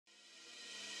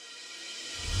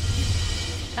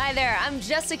Hi there, I'm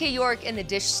Jessica York in the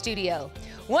Dish Studio.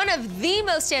 One of the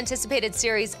most anticipated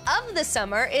series of the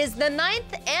summer is the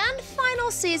 9th and final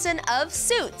season of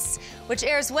Suits, which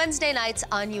airs Wednesday nights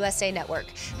on USA Network.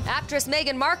 Actress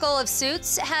Meghan Markle of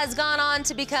Suits has gone on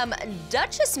to become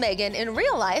Duchess Meghan in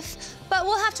real life, but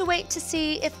we'll have to wait to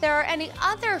see if there are any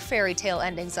other fairy tale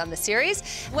endings on the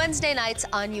series. Wednesday nights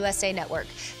on USA Network.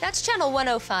 That's channel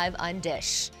 105 on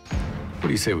Dish. What do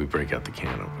you say we break out the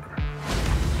can opener?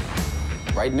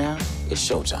 Right now, it's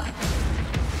showtime.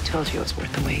 I told you it's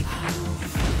worth the wait.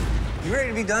 You ready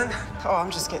to be done? Oh,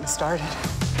 I'm just getting started.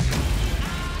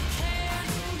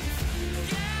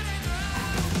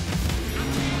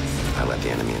 I let the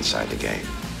enemy inside the gate.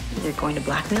 You're going to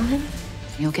blackmail him?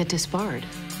 You'll get disbarred.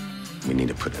 We need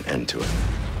to put an end to it.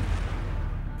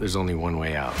 There's only one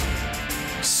way out.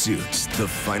 Suits, the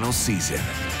final season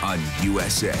on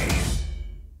USA.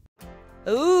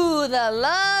 Ooh, the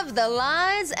love, the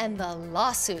lies, and the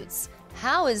lawsuits.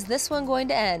 How is this one going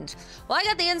to end? Well, I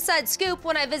got the inside scoop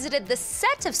when I visited the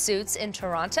set of Suits in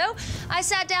Toronto. I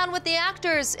sat down with the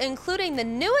actors, including the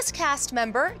newest cast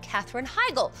member, Katherine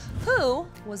Heigl, who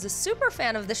was a super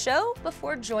fan of the show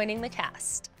before joining the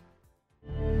cast.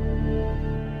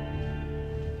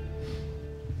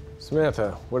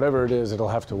 Samantha, whatever it is, it'll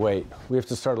have to wait. We have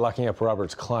to start locking up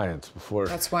Robert's clients before...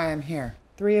 That's why I'm here.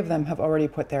 3 of them have already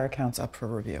put their accounts up for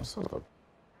review. Son of a...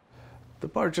 The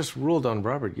bar just ruled on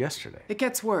Robert yesterday. It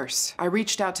gets worse. I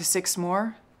reached out to 6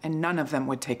 more, and none of them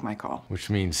would take my call.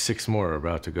 Which means 6 more are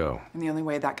about to go. And the only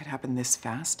way that could happen this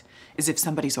fast is if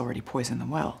somebody's already poisoned the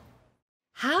well.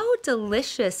 How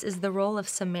delicious is the role of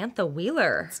Samantha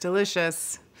Wheeler? It's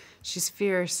delicious. She's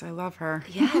fierce. I love her.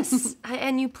 Yes,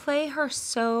 and you play her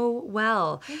so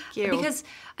well. Thank you. Because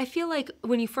I feel like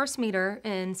when you first meet her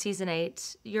in season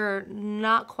 8, you're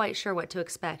not quite sure what to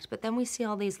expect, but then we see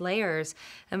all these layers,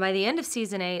 and by the end of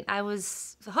season 8, I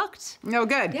was hooked. No,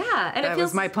 good. Yeah, and that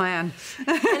was my plan.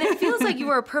 And it feels like you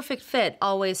were a perfect fit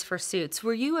always for Suits.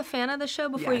 Were you a fan of the show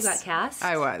before you got cast?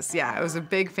 I was, yeah. I was a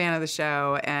big fan of the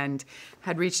show and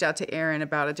had reached out to Aaron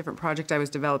about a different project I was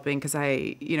developing because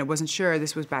I, wasn't sure.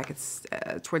 This was back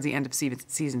towards the end of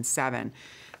season 7.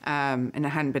 And it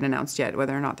hadn't been announced yet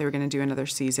whether or not they were going to do another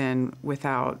season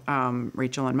without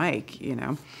Rachel and Mike,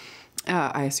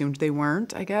 I assumed they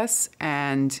weren't, I guess.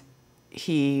 And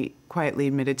he quietly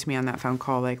admitted to me on that phone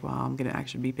call, like, well, I'm going to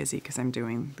actually be busy because I'm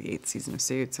doing the 8th season of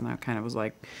Suits. And I kind of was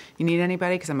like, you need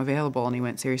anybody? Because I'm available. And he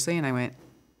went, seriously? And I went,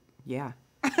 yeah.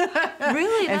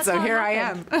 Really? And so here I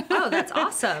am. Oh, that's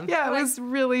awesome. Yeah, it was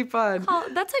really fun.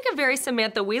 That's like a very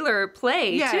Samantha Wheeler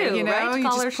play, too, right? You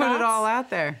Call her just put it shots. all out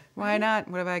there. Why not?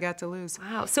 What have I got to lose?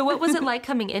 Wow. So what was it like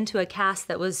coming into a cast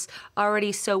that was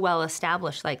already so well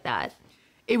established like that?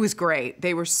 It was great.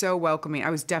 They were so welcoming. I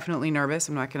was definitely nervous,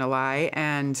 I'm not going to lie.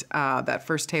 And that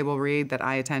first table read that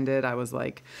I attended, I was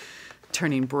like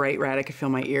turning bright red. I could feel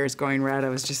my ears going red. I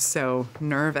was just so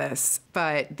nervous.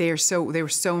 But they were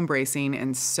so embracing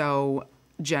and so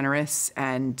generous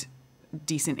and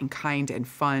decent and kind and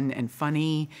fun and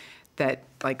funny that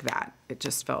it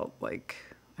just felt like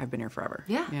I've been here forever.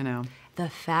 Yeah. The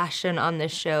fashion on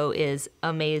this show is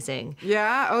amazing.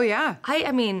 Yeah, oh yeah.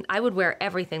 I mean, I would wear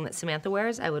everything that Samantha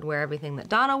wears. I would wear everything that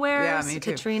Donna wears. Yeah, me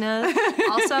too. Katrina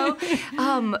also.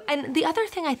 And the other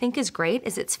thing I think is great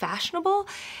is it's fashionable,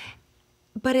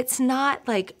 but it's not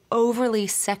like overly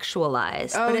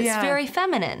sexualized, but it's very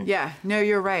feminine. Yeah, no,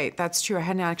 you're right. That's true. I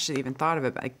hadn't actually even thought of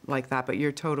it like that, but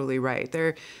you're totally right.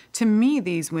 To me,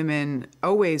 these women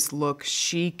always look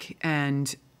chic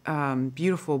and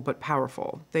beautiful but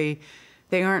powerful. They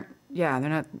aren't, they're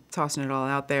not tossing it all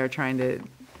out there trying to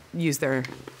use their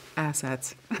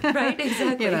assets. Right,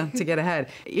 exactly. To get ahead.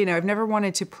 I've never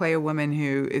wanted to play a woman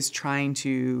who is trying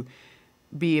to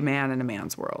be a man in a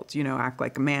man's world, act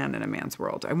like a man in a man's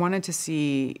world. I wanted to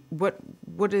see what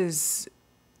is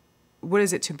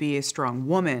it to be a strong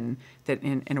woman that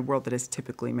in a world that is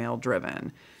typically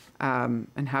male-driven.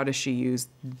 And how does she use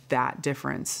that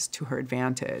difference to her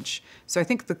advantage? So I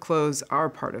think the clothes are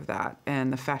part of that,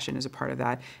 and the fashion is a part of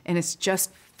that, and it's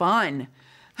just fun.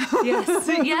 Yes,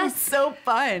 yes. It's so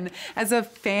fun as a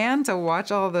fan to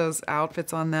watch all those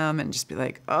outfits on them and just be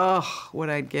like, oh, what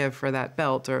I'd give for that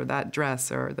belt or that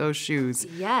dress or those shoes.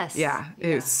 Yes. Yeah,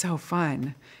 it's so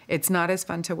fun. It's not as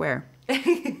fun to wear.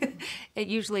 It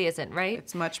usually isn't, right?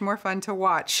 It's much more fun to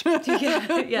watch.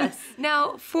 Yes.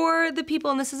 Now, for the people,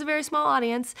 and this is a very small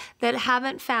audience, that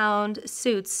haven't found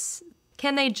Suits,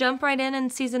 can they jump right in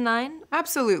season 9?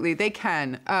 Absolutely, they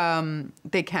can.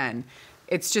 They can.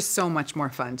 It's just so much more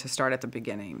fun to start at the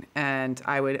beginning. And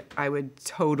I would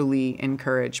totally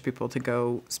encourage people to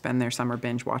go spend their summer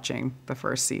binge watching the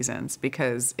first seasons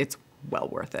because it's well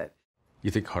worth it.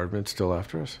 You think Hardman's still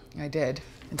after us? I did,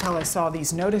 until I saw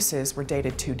these notices were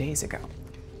dated 2 days ago.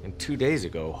 And 2 days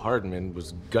ago, Hardman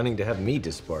was gunning to have me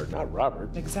disbarred, not Robert.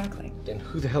 Exactly. Then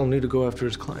who the hell knew to go after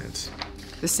his clients?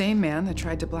 The same man that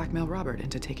tried to blackmail Robert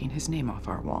into taking his name off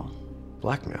our wall.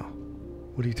 Blackmail?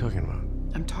 What are you talking about?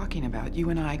 I'm talking about you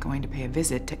and I going to pay a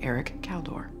visit to Eric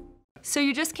Caldor. So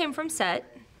you just came from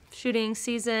set, shooting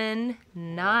season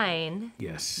 9.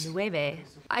 Yes. Nueve.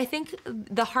 I think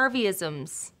the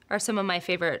Harveyisms are some of my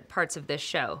favorite parts of this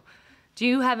show. Do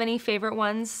you have any favorite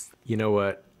ones? You know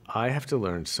what? I have to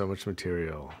learn so much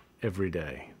material every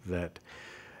day that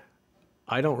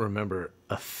I don't remember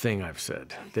a thing I've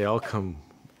said. They all come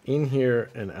in here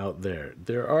and out there.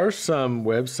 There are some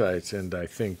websites and I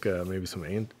think maybe some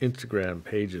Instagram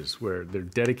pages where they're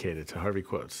dedicated to Harvey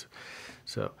quotes.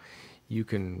 So you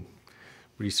can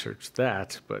research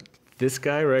that, but this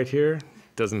guy right here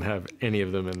doesn't have any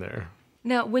of them in there.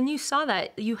 Now, when you saw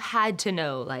that, you had to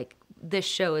know, like, this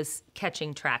show is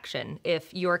catching traction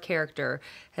if your character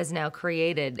has now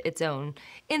created its own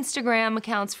Instagram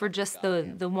accounts for just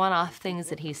the one-off things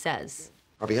that he says.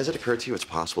 Harvey, has it occurred to you it's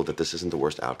possible that this isn't the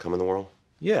worst outcome in the world?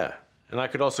 Yeah, and I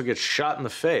could also get shot in the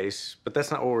face, but that's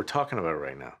not what we're talking about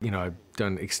right now. You know, I've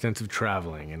done extensive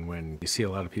traveling, and when you see a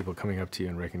lot of people coming up to you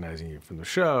and recognizing you from the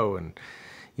show and,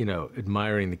 you know,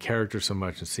 admiring the character so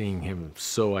much and seeing him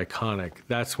so iconic,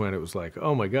 that's when it was like,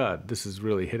 oh my God, this is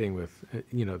really hitting with,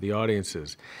 you know, the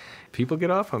audiences. People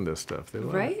get off on this stuff. They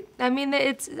love Right? it. I mean,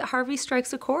 Harvey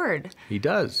strikes a chord. He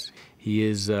does. He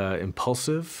is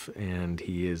impulsive, and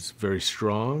he is very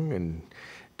strong and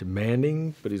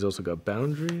demanding, but he's also got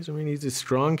boundaries. I mean, he's a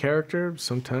strong character.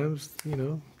 Sometimes, you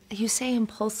know. You say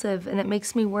impulsive, and it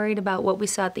makes me worried about what we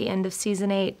saw at the end of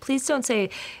season 8. Please don't say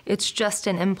it's just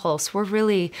an impulse. We're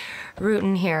really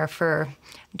rooting here for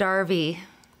Darby.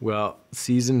 Well,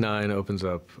 season 9 opens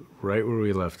up right where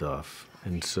we left off,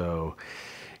 and so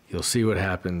you'll see what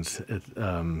happens at,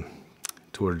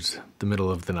 towards the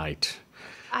middle of the night.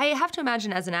 I have to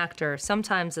imagine as an actor,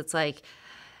 sometimes it's like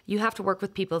you have to work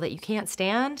with people that you can't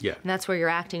stand, Yeah. and that's where your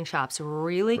acting chops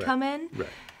really come in. Right.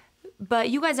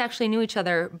 But you guys actually knew each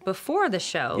other before the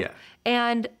show. Yeah.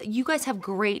 And you guys have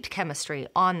great chemistry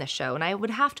on the show. And I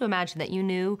would have to imagine that you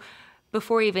knew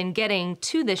before even getting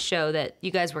to this show that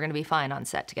you guys were going to be fine on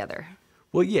set together.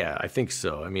 Well, yeah, I think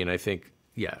so. I mean, I think,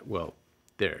 yeah, well,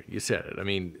 there, you said it. I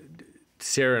mean,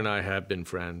 Sarah and I have been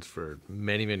friends for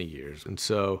many, many years. And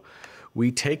so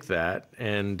we take that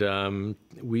and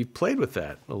we've played with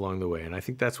that along the way. And I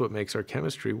think that's what makes our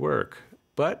chemistry work.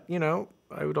 But, you know,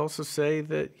 I would also say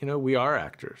that, you know, we are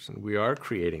actors and we are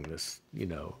creating this, you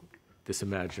know, this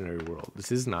imaginary world.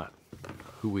 This is not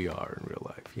who we are in real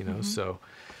life, you know? Mm-hmm. So,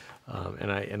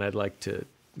 and I'd like to,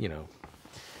 you know,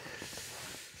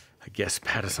 I guess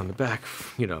pat us on the back,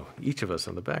 you know, each of us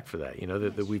on the back for that, you know,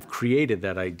 that we've created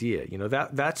that idea. You know,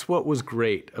 that's what was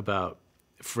great about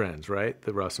Friends, right?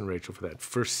 The Ross and Rachel for that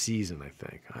first season, I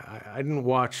think. I didn't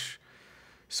watch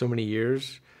so many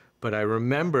years, but I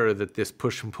remember that this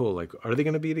push and pull, like, are they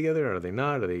going to be together? Are they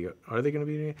not? Are they going to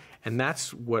be together? And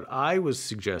that's what I was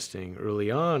suggesting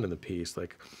early on in the piece.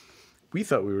 Like, we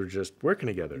thought we were just working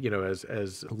together, you know,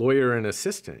 as lawyer and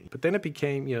assistant. But then it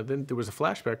became, you know, then there was a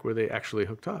flashback where they actually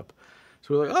hooked up.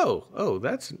 So we're like, oh,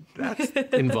 that's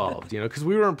involved, you know, because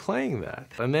we weren't playing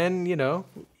that. And then, you know,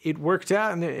 it worked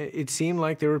out, and it seemed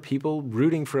like there were people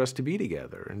rooting for us to be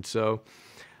together. And so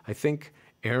I think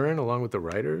Aaron, along with the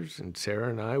writers, and Sarah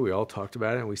and I, we all talked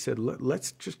about it, and we said,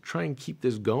 let's just try and keep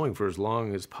this going for as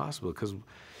long as possible, because,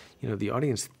 you know, the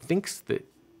audience thinks that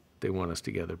they want us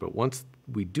together, but once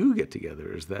we do get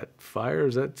together, is that fire,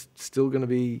 is that still going to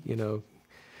be, you know,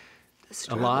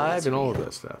 alive and all of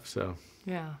that stuff? So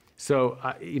yeah. So,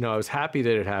 you know, I was happy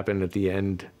that it happened at the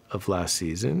end of last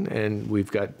season, and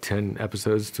we've got 10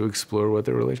 episodes to explore what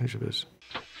their relationship is.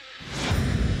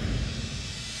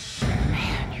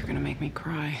 Make me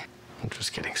cry. I'm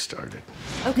just getting started.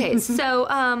 Okay,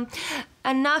 so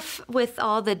enough with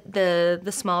all the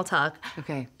small talk.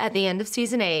 Okay. At the end of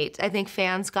season 8, I think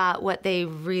fans got what they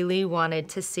really wanted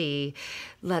to see.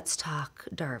 Let's talk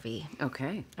Darby.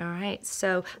 Okay. All right.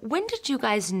 So when did you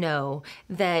guys know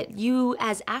that you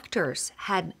as actors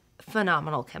had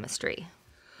phenomenal chemistry?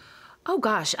 Oh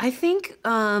gosh, I think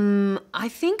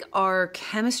our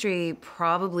chemistry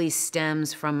probably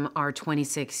stems from our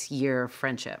 26-year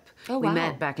friendship. Oh, wow. We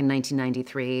met back in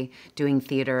 1993 doing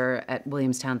theater at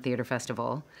Williamstown Theater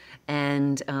Festival,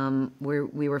 and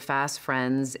we were fast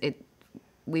friends.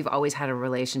 We've always had a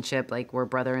relationship, like we're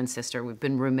brother and sister. We've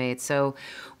been roommates. So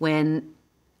and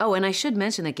I should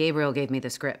mention that Gabriel gave me the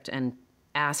script, and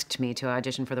asked me to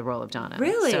audition for the role of Donna.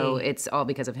 Really? So it's all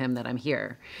because of him that I'm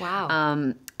here.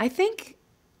 Wow. I think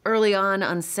early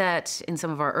on set, in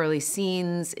some of our early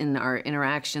scenes, in our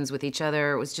interactions with each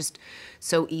other, it was just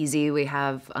so easy. We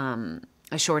have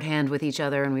a shorthand with each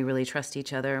other, and we really trust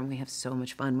each other, and we have so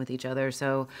much fun with each other.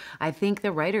 So I think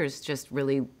the writers just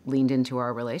really leaned into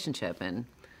our relationship and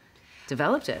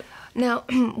developed it. Now,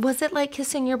 was it like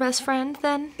kissing your best friend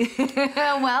then?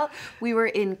 Well, we were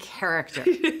in character.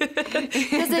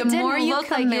 Because it didn't look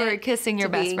like you were kissing your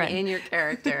best friend. In your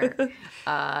character,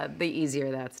 the easier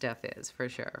that stuff is, for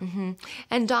sure. Mm-hmm.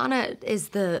 And Donna is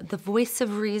the voice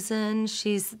of reason.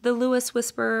 She's the Lewis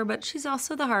whisperer, but she's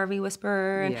also the Harvey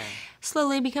whisperer, and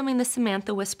slowly becoming the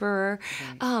Samantha whisperer.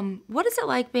 Right. What is it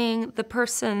like being the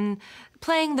person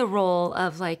playing the role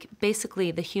of, like, basically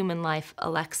the human life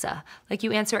Alexa? Like,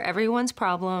 you answer everyone's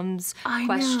problems,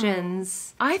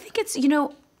 questions. I think it's,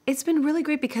 it's been really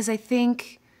great because I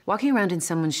think walking around in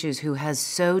someone's shoes who has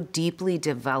so deeply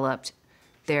developed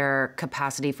their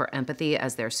capacity for empathy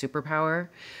as their superpower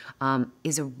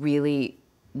is a really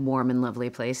warm and lovely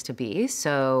place to be.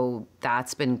 So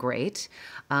that's been great.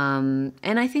 And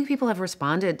I think people have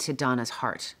responded to Donna's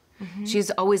heart. Mm-hmm.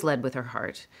 She's always led with her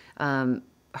heart.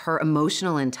 Her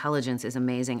emotional intelligence is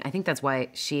amazing. I think that's why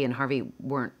she and Harvey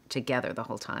weren't together the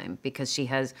whole time, because she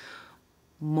has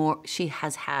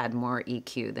had more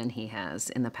EQ than he has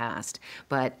in the past.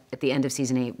 But at the end of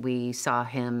season 8, we saw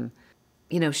him,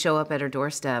 show up at her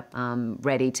doorstep,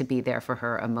 ready to be there for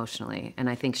her emotionally. And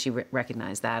I think she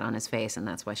recognized that on his face, and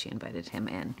that's why she invited him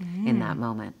in that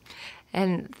moment.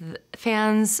 And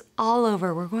fans all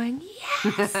over were going,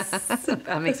 yes!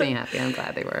 That makes me happy. I'm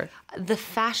glad they were. The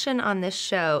fashion on this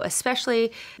show,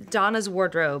 especially Donna's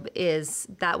wardrobe,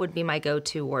 that would be my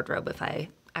go-to wardrobe if I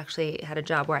actually had a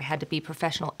job where I had to be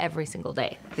professional every single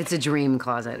day. It's a dream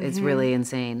closet. It's really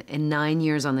insane. In 9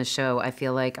 years on the show, I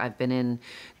feel like I've been in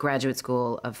graduate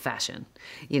school of fashion.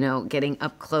 Getting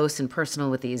up close and personal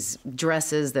with these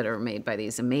dresses that are made by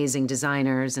these amazing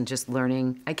designers and just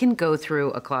learning. I can go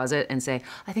through a closet and say,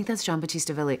 I think that's John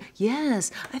Battista Villi.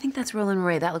 Yes, I think that's Roland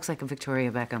Ray. That looks like a Victoria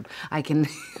Beckham. I can...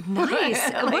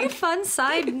 Nice. What a fun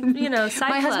side, side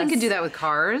My husband plus. can do that with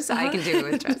cars. I can do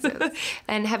it with dresses.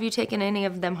 And have you taken any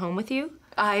of them home with you?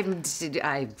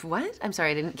 What? I'm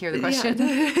sorry, I didn't hear the question.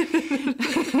 Yeah.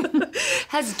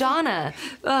 Has Donna,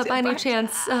 by any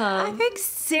chance, I think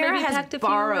Sarah maybe has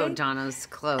borrowed Donna's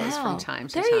clothes from time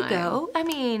to time. There you go. I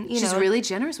mean, she's really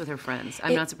generous with her friends.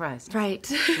 I'm not surprised. Right.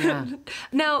 Yeah.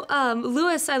 Now,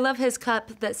 Lewis, I love his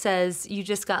cup that says, "You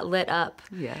just got lit up."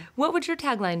 Yeah. What would your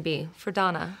tagline be for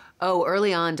Donna? Oh,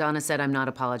 early on, Donna said, "I'm not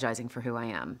apologizing for who I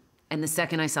am." And the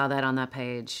second I saw that on that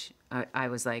page, I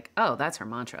was like, oh, that's her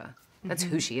mantra. That's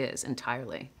who she is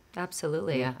entirely.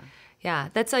 Absolutely. Yeah. Yeah,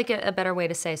 that's like a better way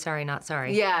to say sorry, not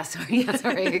sorry. Yeah, sorry, not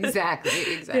sorry.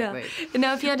 Exactly. Yeah.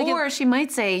 Now, if you had to Or she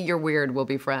might say, "You're weird, we'll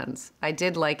be friends." I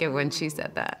did like it when she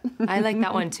said that. I like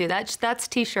that one too. That's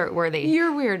t-shirt worthy.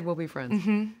 You're weird, we'll be friends.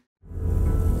 Mm-hmm.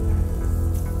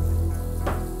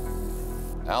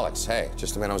 Alex, hey,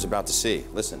 just the man I was about to see.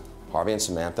 Listen, Harvey and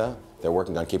Samantha, they're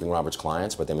working on keeping Robert's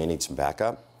clients, but they may need some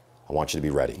backup. I want you to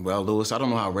be ready. Well, Lewis, I don't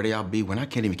know how ready I'll be when I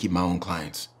can't even keep my own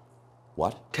clients.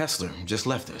 What? Kessler just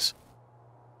left us.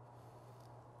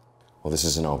 Well, this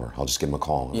isn't over. I'll just give him a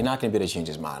call. You're not going to be able to change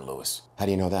his mind, Lewis. How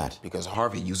do you know that? Because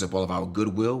Harvey used up all of our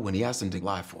goodwill when he asked him to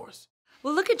lie for us.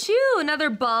 Well, look at you,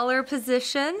 another baller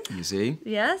position. You see?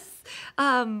 Yes.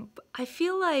 I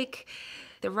feel like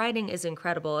the writing is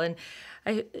incredible, and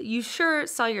you sure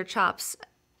saw your chops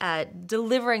at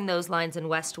delivering those lines in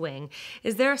West Wing.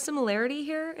 Is there a similarity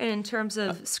here in terms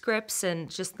of scripts and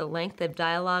just the length of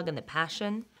dialogue and the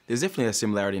passion? There's definitely a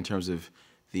similarity in terms of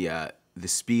the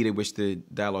speed at which the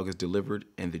dialogue is delivered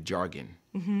and the jargon.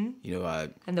 Mm-hmm.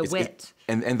 And the wit.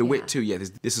 And the wit, too, yeah.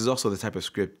 This is also the type of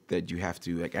script that you have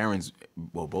to, like Aaron's,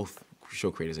 well, both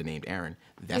show creators are named Aaron.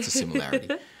 That's a similarity.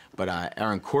 But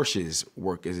Aaron Korsh's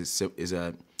work is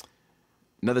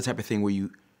another type of thing where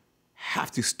you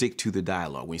have to stick to the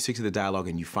dialogue. When you stick to the dialogue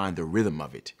and you find the rhythm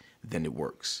of it, then it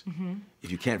works. Mm-hmm.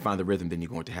 If you can't find the rhythm, then you're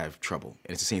going to have trouble.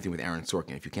 And it's the same thing with Aaron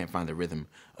Sorkin. If you can't find the rhythm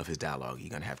of his dialogue,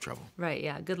 you're going to have trouble. Right,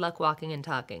 yeah. Good luck walking and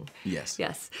talking. Yes.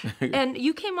 Yes. And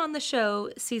you came on the show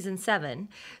season 7.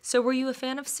 So were you a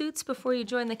fan of Suits before you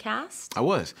joined the cast? I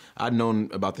was. I'd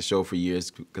known about the show for years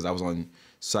because I was on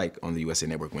Psych on the USA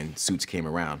Network when Suits came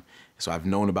around. So I've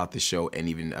known about the show, and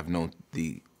even I've known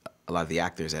a lot of the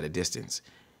actors at a distance.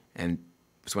 And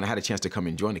so when I had a chance to come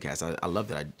and join the cast, I loved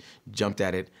it. I jumped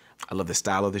at it. I love the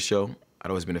style of the show. I'd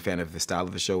always been a fan of the style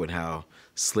of the show and how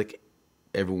slick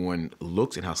everyone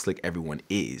looks and how slick everyone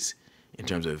is in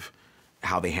terms of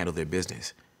how they handle their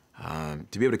business.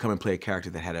 To be able to come and play a character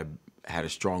that had a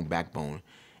strong backbone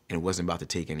and wasn't about to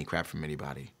take any crap from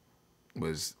anybody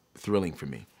was thrilling for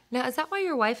me. Now, is that why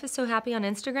your wife is so happy on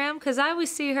Instagram? Because I always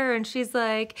see her and she's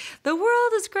like, the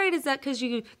world is great. Is that because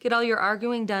you get all your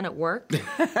arguing done at work?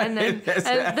 And then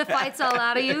the fight's all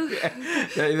out of you?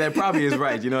 That probably is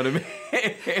right, you know what I mean?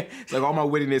 It's like all my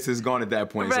wittiness is gone at that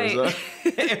point. Right.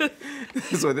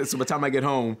 So by the time I get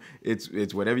home,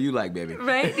 it's whatever you like, baby.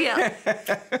 Right, yeah.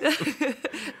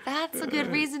 That's a good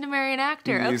reason to marry an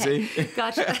actor. You okay, see?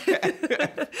 Gotcha.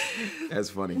 That's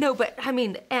funny. No, but I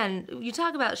mean, and you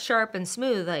talk about sharp and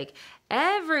smooth, like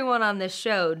everyone on this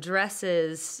show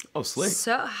dresses slick.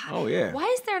 So, oh, yeah. Why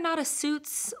is there not a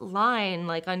Suits line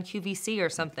like on QVC or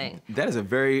something? That is a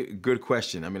very good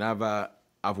question. I mean,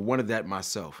 I've wondered that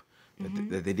myself,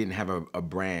 that they didn't have a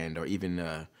brand or even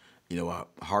a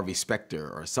Harvey Specter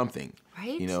or something.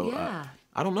 Right? Yeah.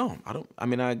 I don't know. I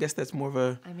mean, I guess that's more of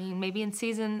a. I mean, maybe in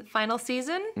final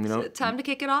season, time to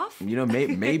kick it off.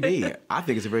 Maybe. I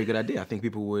think it's a very good idea. I think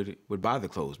people would buy the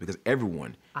clothes because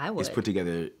everyone is put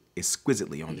together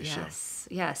exquisitely on this show.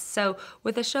 Yes. So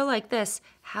with a show like this,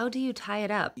 how do you tie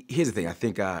it up? Here's the thing. I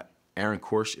think Aaron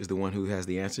Korsh is the one who has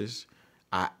the answers.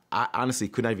 I honestly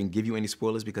could not even give you any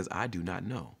spoilers because I do not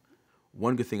know.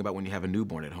 One good thing about when you have a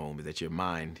newborn at home is that your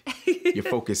mind, your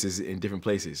focus is in different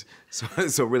places.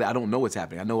 So really, I don't know what's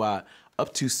happening. I know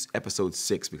up to episode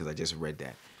 6 because I just read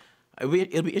that. It'll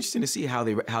be interesting to see how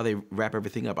they wrap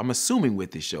everything up. I'm assuming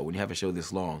with this show, when you have a show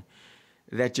this long,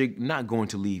 that you're not going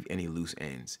to leave any loose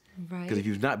ends. Right. Because if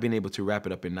you've not been able to wrap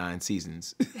it up in 9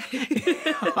 seasons,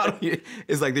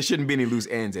 it's like there shouldn't be any loose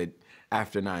ends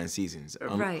after 9 seasons.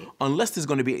 Right. Unless there's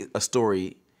going to be a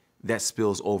story that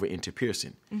spills over into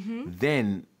Pearson,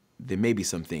 then there may be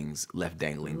some things left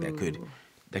dangling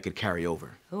that could carry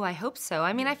over. Oh, I hope so.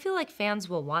 I mean, I feel like fans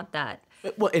will want that.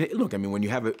 Well, and look, I mean, when you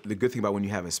have the good thing about when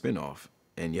you have a spinoff,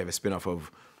 and you have a spinoff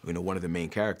of one of the main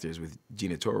characters with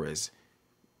Gina Torres,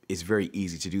 it's very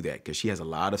easy to do that because she has a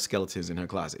lot of skeletons in her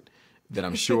closet that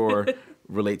I'm sure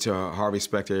relate to Harvey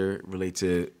Specter, relate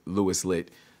to Louis Litt.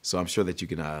 So I'm sure that you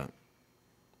can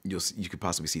you could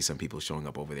possibly see some people showing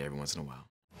up over there every once in a while.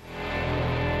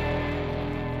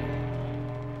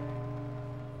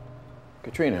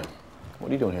 Katrina,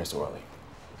 what are you doing here so early?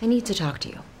 I need to talk to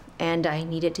you, and I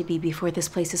need it to be before this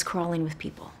place is crawling with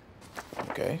people.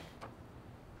 Okay.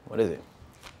 What is it?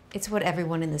 It's what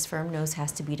everyone in this firm knows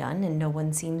has to be done, and no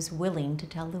one seems willing to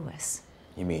tell Louis.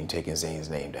 You mean taking Zane's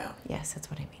name down? Yes, that's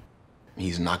what I mean.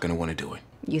 He's not going to want to do it.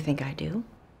 You think I do?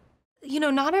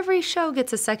 Not every show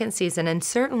gets a second season, and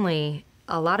certainly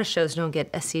a lot of shows don't get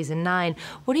a season 9.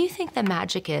 What do you think the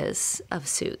magic is of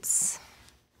Suits?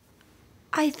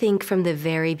 I think from the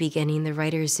very beginning, the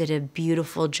writers did a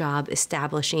beautiful job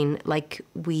establishing, like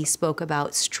we spoke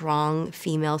about, strong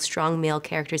female, strong male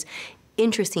characters,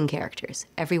 interesting characters.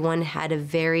 Everyone had a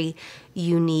very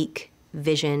unique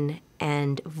vision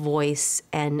and voice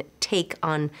and take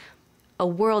on a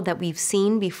world that we've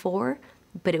seen before,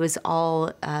 but it was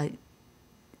all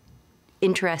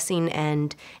interesting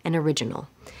and original.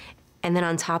 And then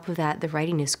on top of that, the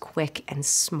writing is quick and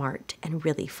smart and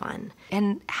really fun.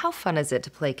 And how fun is it to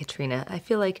play Katrina? I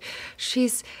feel like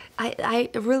I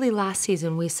really last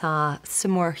season we saw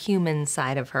some more human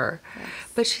side of her. Yes.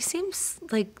 But she seems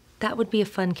like that would be a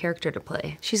fun character to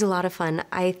play. She's a lot of fun.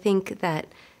 I think that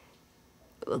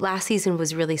last season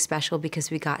was really special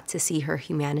because we got to see her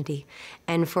humanity.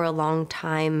 And for a long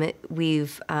time,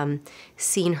 we've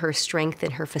seen her strength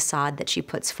and her facade that she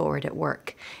puts forward at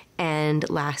work. And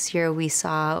last year we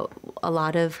saw a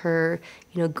lot of her,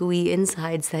 gooey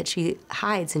insides that she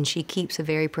hides, and she keeps a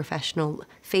very professional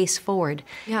face forward.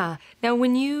 Yeah. Now,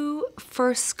 when you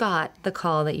first got the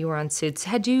call that you were on Suits,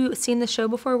 had you seen the show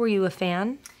before? Were you a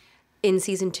fan? In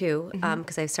season 2,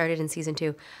 because I started in season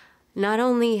 2. Not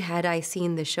only had I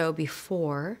seen the show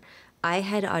before, I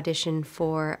had auditioned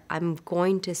for, I'm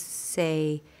going to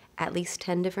say, at least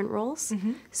 10 different roles.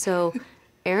 So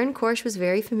Aaron Korsh was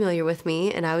very familiar with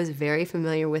me, and I was very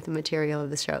familiar with the material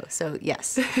of the show. So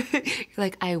yes. You're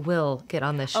like, I will get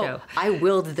on this show. Oh, I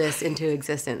willed this into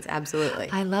existence, absolutely.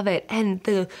 I love it. And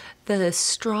the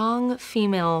strong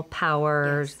female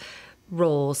powers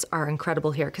roles are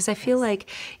incredible here, because I feel like,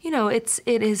 it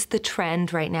is the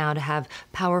trend right now to have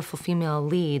powerful female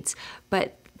leads,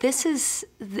 but this is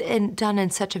done in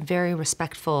such a very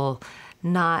respectful,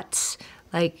 not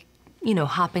like,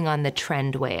 hopping on the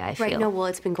trend way, I feel. Right, no, well,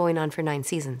 it's been going on for 9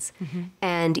 seasons.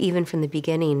 And even from the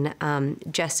beginning,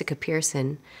 Jessica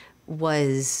Pearson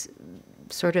was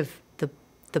sort of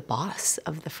the boss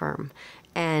of the firm.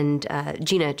 And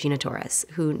Gina Torres,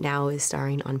 who now is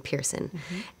starring on Pearson.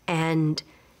 And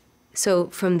So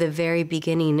from the very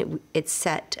beginning, it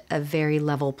set a very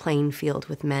level playing field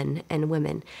with men and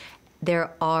women.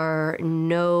 There are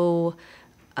no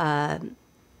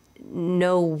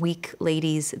weak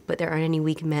ladies, but there aren't any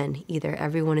weak men either.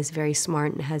 Everyone is very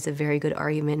smart and has a very good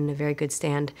argument and a very good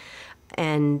stand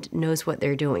and knows what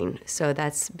they're doing. So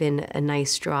that's been a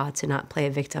nice draw to not play a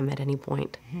victim at any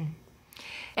point.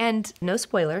 And no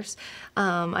spoilers.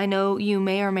 I know you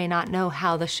may or may not know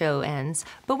how the show ends,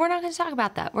 but we're not going to talk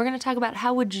about that. We're going to talk about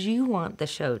how would you want the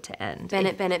show to end.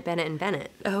 Bennett, and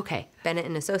Bennett. Okay. Bennett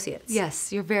and Associates.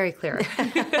 Yes, you're very clear.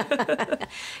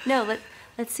 No,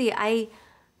 let's see.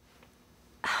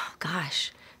 Oh,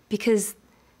 gosh. Because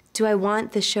do I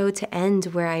want the show to end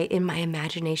where in my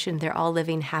imagination, they're all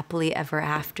living happily ever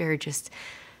after, just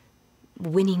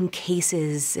winning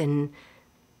cases and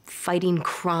fighting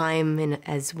crime and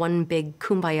as one big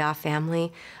kumbaya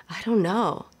family? I don't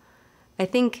know. I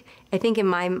think in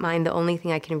my mind, the only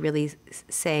thing I can really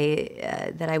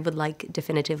say that I would like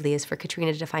definitively is for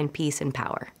Katrina to find peace and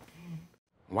power.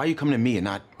 Why are you coming to me and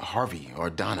not Harvey or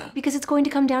Donna? Because it's going to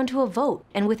come down to a vote,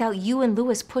 and without you and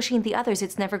Louis pushing the others,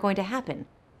 it's never going to happen.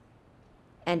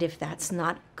 And if that's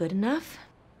not good enough,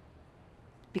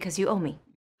 because you owe me.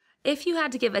 If you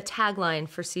had to give a tagline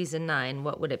for season 9,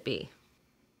 what would it be?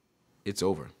 It's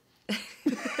over.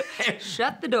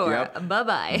 Shut the door. Yep.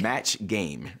 Bye-bye. Match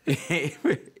game.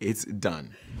 It's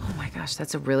done. Oh my gosh,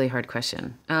 that's a really hard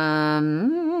question.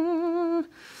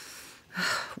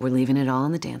 We're leaving it all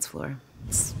on the dance floor.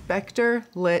 Spector,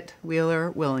 Litt, Wheeler,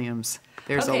 Williams.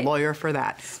 There's Okay. a lawyer for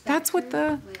that. That's what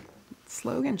the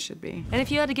slogan should be. And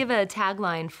if you had to give a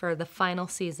tagline for the final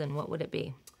season, what would it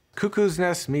be? Cuckoo's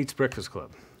Nest meets Breakfast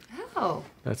Club. Oh.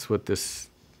 That's what this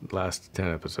last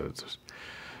 10 episodes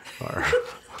are.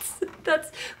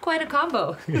 That's quite a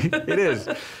combo. It is.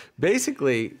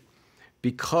 Basically,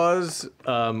 because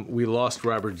we lost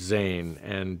Robert Zane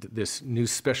and this new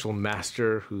special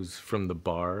master who's from the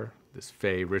bar, this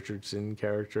Faye Richardson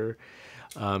character,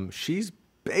 she's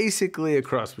basically a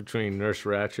cross between Nurse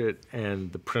Ratched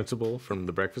and the principal from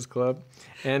the Breakfast Club,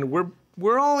 and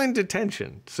we're all in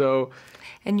detention. So,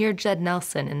 and you're Judd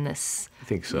Nelson in this. I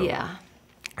think so. Yeah.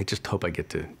 I just hope I get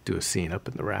to do a scene up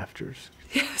in the rafters.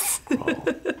 Yes.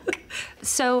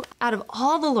 So, out of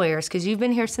all the lawyers, because you've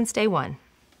been here since day one,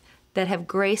 that have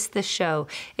graced the show,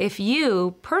 if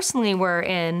you personally were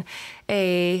in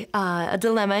a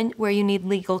dilemma where you need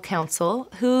legal counsel,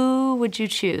 who would you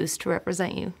choose to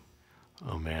represent you?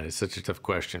 Oh man, it's such a tough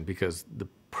question because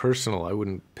I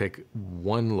wouldn't pick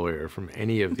one lawyer from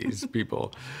any of these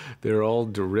people. They're all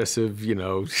derisive, you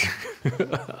know.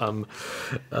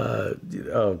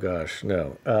 Oh gosh,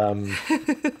 no.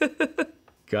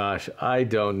 Gosh, I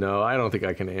don't know. I don't think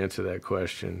I can answer that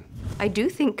question. I do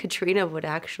think Katrina would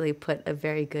actually put a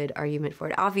very good argument for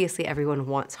it. Obviously, everyone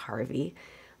wants Harvey.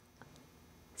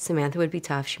 Samantha would be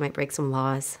tough. She might break some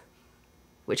laws,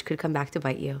 which could come back to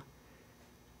bite you.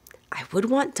 I would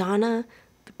want Donna.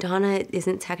 Donna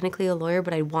isn't technically a lawyer,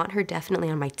 but I want her definitely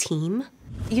on my team.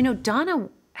 You know, Donna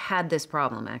had this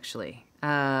problem, actually.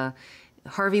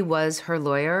 Harvey was her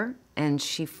lawyer, and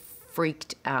she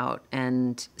freaked out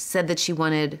and said that she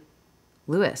wanted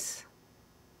Louis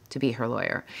to be her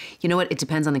lawyer. You know what? It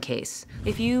depends on the case.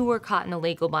 If you were caught in a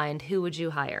legal bind, who would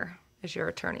you hire as your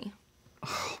attorney?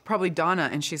 Probably Donna,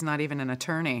 and she's not even an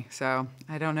attorney, so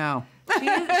I don't know. She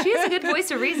has a good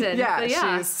voice of reason. Yeah,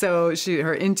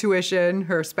 her intuition,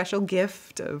 her special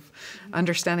gift of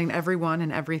understanding everyone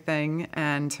and everything,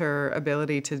 and her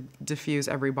ability to diffuse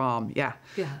every bomb. Yeah,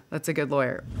 that's a good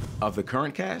lawyer. Of the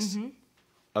current cast? Mm-hmm.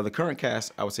 Of the current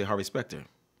cast, I would say Harvey Specter.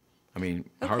 I mean,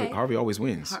 Okay. Harvey always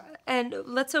wins. And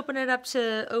let's open it up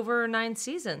to over 9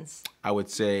 seasons. I would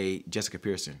say Jessica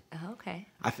Pearson. Oh, okay.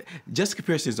 Jessica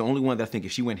Pearson is the only one that I think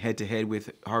if she went head-to-head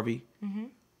with Harvey,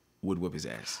 would whip his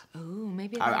ass. Oh,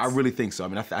 maybe I really think so. I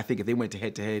mean, I think if they went to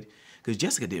head-to-head, because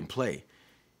Jessica didn't play,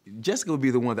 Jessica would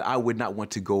be the one that I would not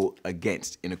want to go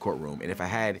against in a courtroom. And if I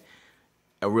had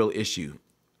a real issue,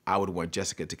 I would want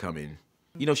Jessica to come in.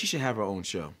 You know, she should have her own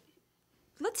show.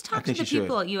 Let's talk to the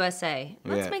people at USA.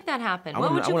 Let's make that happen.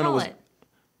 What would you call it?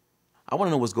 I want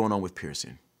to know what's going on with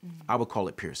Pearson. I would call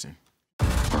it Pearson.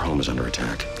 Our home is under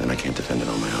attack, and I can't defend it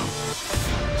on my own.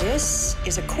 This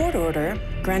is a court order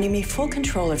granting me full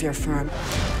control of your firm.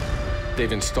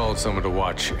 They've installed someone to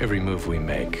watch every move we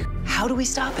make. How do we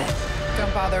stop it?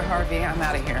 Don't bother Harvey. I'm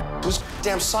out of here. Whose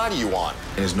damn side are you on?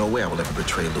 And there's no way I will ever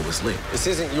betray Louis Lee. This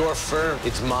isn't your firm,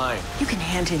 it's mine. You can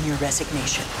hand in your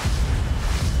resignation.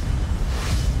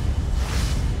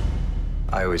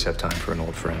 I always have time for an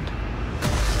old friend.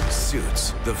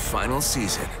 Suits, the final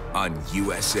season on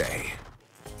USA.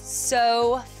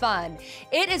 so fun.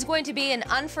 It is going to be an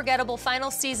unforgettable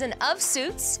final season of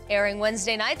Suits, airing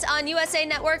Wednesday nights on USA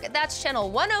Network. That's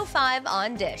channel 105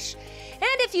 on Dish.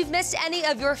 And if you've missed any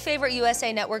of your favorite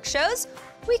USA Network shows,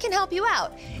 we can help you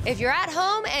out. If you're at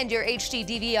home and your HD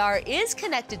DVR is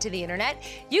connected to the internet,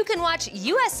 you can watch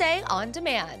USA On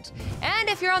Demand. And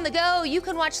if you're on the go, you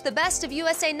can watch the best of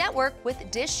USA Network with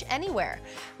Dish Anywhere.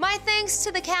 My thanks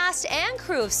to the cast and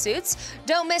crew of Suits.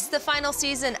 Don't miss the final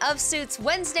season of Suits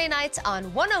Wednesday nights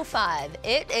on 105.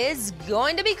 It is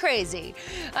going to be crazy.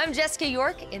 I'm Jessica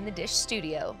York in the Dish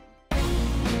studio.